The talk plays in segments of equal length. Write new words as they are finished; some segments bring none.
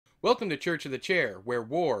Welcome to Church of the Chair, where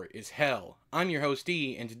war is hell. I'm your host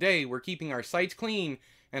D, and today we're keeping our sights clean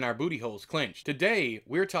and our booty holes clenched. Today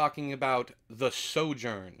we're talking about The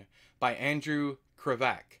Sojourn by Andrew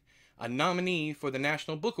Krivak, a nominee for the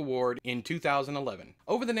National Book Award in 2011.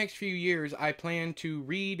 Over the next few years, I plan to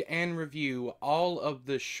read and review all of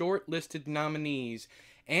the short-listed nominees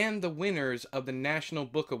and the winners of the National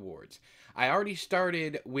Book Awards. I already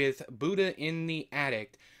started with Buddha in the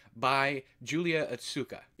Attic by Julia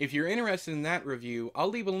Otsuka. If you're interested in that review, I'll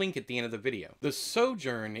leave a link at the end of the video. The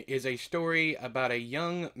Sojourn is a story about a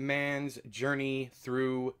young man's journey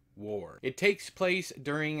through war. It takes place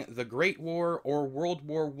during the Great War or World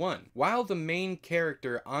War I. While the main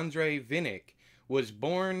character, Andrew Krivak, was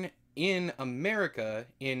born in America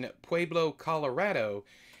in Pueblo, Colorado,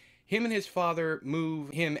 him and his father move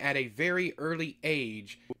him at a very early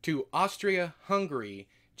age to Austria-Hungary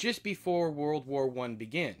just before World War I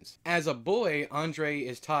begins. As a boy, Andre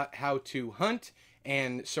is taught how to hunt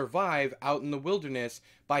and survive out in the wilderness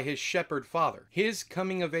by his shepherd father. His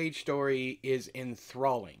coming-of-age story is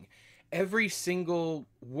enthralling. Every single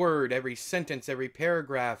word, every sentence, every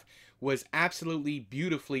paragraph was absolutely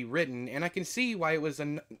beautifully written, and I can see why it was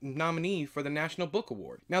a nominee for the National Book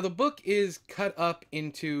Award. Now, the book is cut up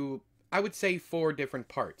into, I would say, 4 different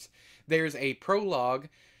parts. There's a prologue,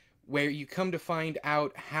 where you come to find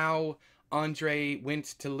out how Andre went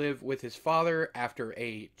to live with his father after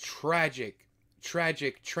a tragic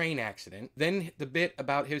train accident. Then the bit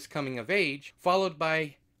about his coming of age, followed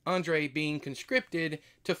by Andre being conscripted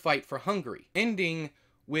to fight for Hungary, ending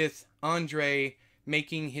with Andre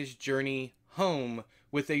making his journey home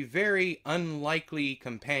with a very unlikely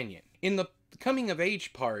companion. In the coming of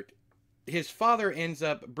age part, his father ends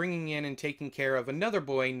up bringing in and taking care of another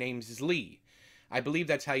boy named Zlee. I believe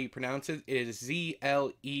that's how you pronounce it. It is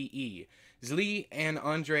Z-L-E-E. Zlee and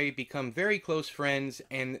Andre become very close friends,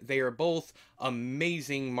 and they are both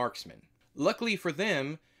amazing marksmen. Luckily for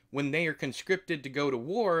them, when they are conscripted to go to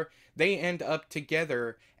war, they end up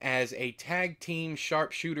together as a tag team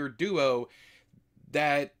sharpshooter duo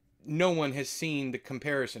that no one has seen the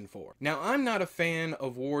comparison for. Now, I'm not a fan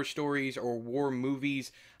of war stories or war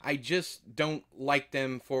movies. I just don't like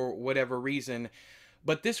them for whatever reason.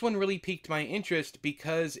 But this one really piqued my interest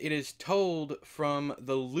because it is told from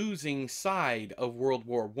the losing side of World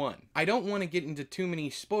War I. I don't want to get into too many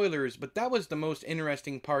spoilers, but that was the most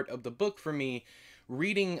interesting part of the book for me,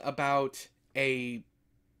 reading about an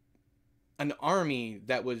army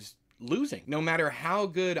that was losing. No matter how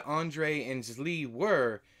good Andre and Zlee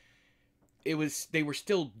were, they were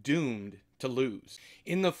still doomed to lose.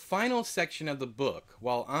 In the final section of the book,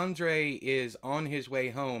 while Andre is on his way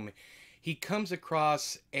home, he comes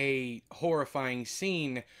across a horrifying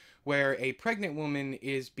scene where a pregnant woman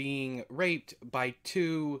is being raped by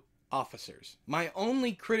 2 officers. My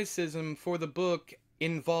only criticism for the book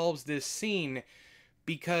involves this scene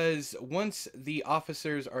because once the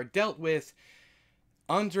officers are dealt with,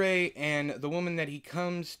 Andre and the woman that he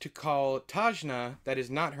comes to call Tajna, that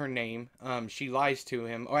is not her name, she lies to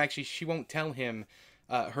him, or actually she won't tell him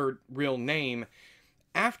her real name.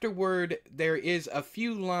 Afterward, there is a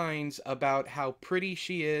few lines about how pretty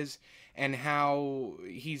she is and how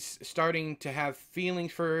he's starting to have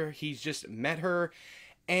feelings for her. He's just met her,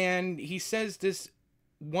 and he says this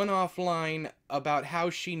one-off line about how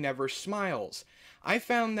she never smiles. I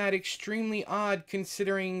found that extremely odd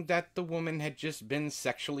considering that the woman had just been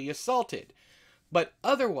sexually assaulted. But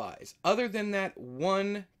otherwise, other than that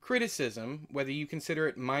one criticism, whether you consider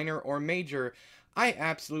it minor or major, I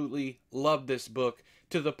absolutely love this book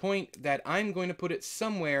to the point that I'm going to put it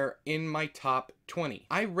somewhere in my top 20.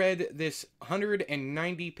 I read this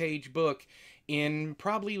 190-page book in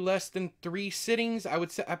probably less than 3 sittings. I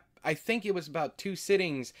would say, I think it was about 2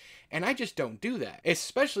 sittings, and I just don't do that,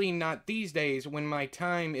 especially not these days when my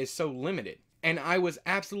time is so limited. And I was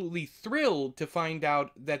absolutely thrilled to find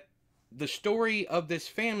out that the story of this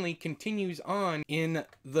family continues on in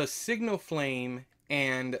The Signal Flame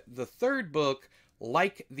and the 3rd book,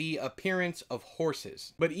 Like the Appearance of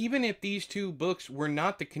Horses. But even if these 2 books were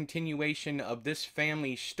not the continuation of this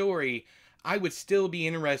family's story, I would still be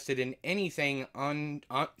interested in anything Andrew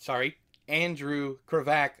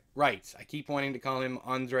Krivak writes. I keep wanting to call him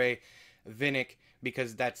Andrew Krivak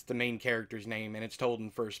because that's the main character's name and it's told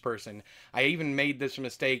in first person. I even made this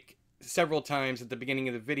mistake several times at the beginning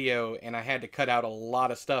of the video, and I had to cut out a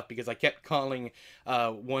lot of stuff because I kept calling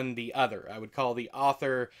one the other. I would call the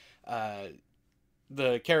author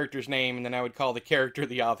the character's name, and then I would call the character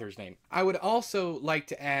the author's name. I would also like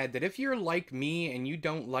to add that if you're like me and you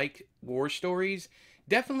don't like war stories,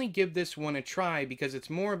 definitely give this one a try because it's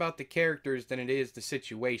more about the characters than it is the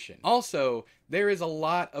situation. Also, there is a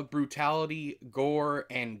lot of brutality, gore,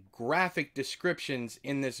 and graphic descriptions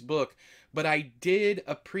in this book, but I did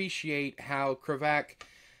appreciate how Krivak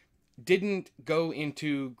didn't go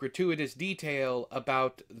into gratuitous detail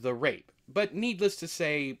about the rape. But needless to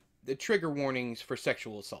say, the trigger warnings for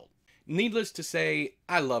sexual assault. Needless to say,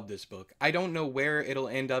 I love this book. I don't know where it'll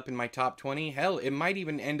end up in my top 20. Hell, it might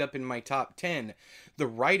even end up in my top 10. The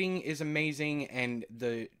writing is amazing, and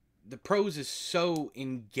the prose is so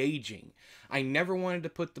engaging. I never wanted to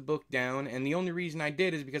put the book down, and the only reason I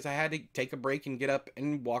did is because I had to take a break and get up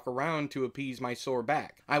and walk around to appease my sore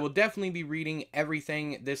back. I will definitely be reading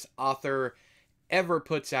everything this author ever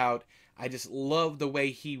puts out. I just love the way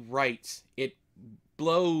he writes. It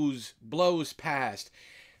blows past,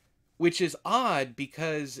 which is odd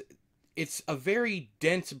because it's a very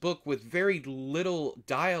dense book with very little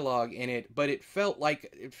dialogue in it, but it felt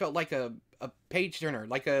like a page turner,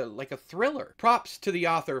 like a thriller. Props to the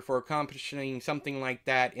author for accomplishing something like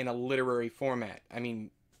that in a literary format. I mean,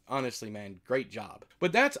 honestly, man, great job.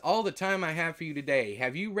 But that's all the time I have for you today.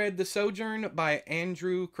 Have you read The Sojourn by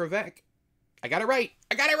Andrew Krivak? I got it right.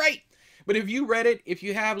 I got it right. But if you read it, if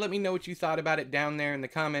you have, let me know what you thought about it down there in the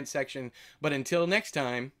comment section. But until next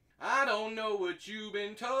time, I don't know what you've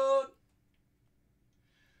been told.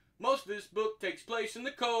 Most of this book takes place in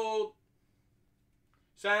the cold.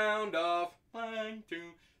 Sound off. 1, 2.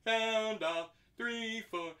 Sound off. 3,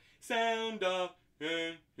 4. Sound off. 1,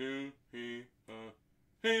 2, 3,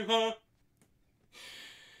 4.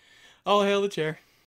 All hail the chair.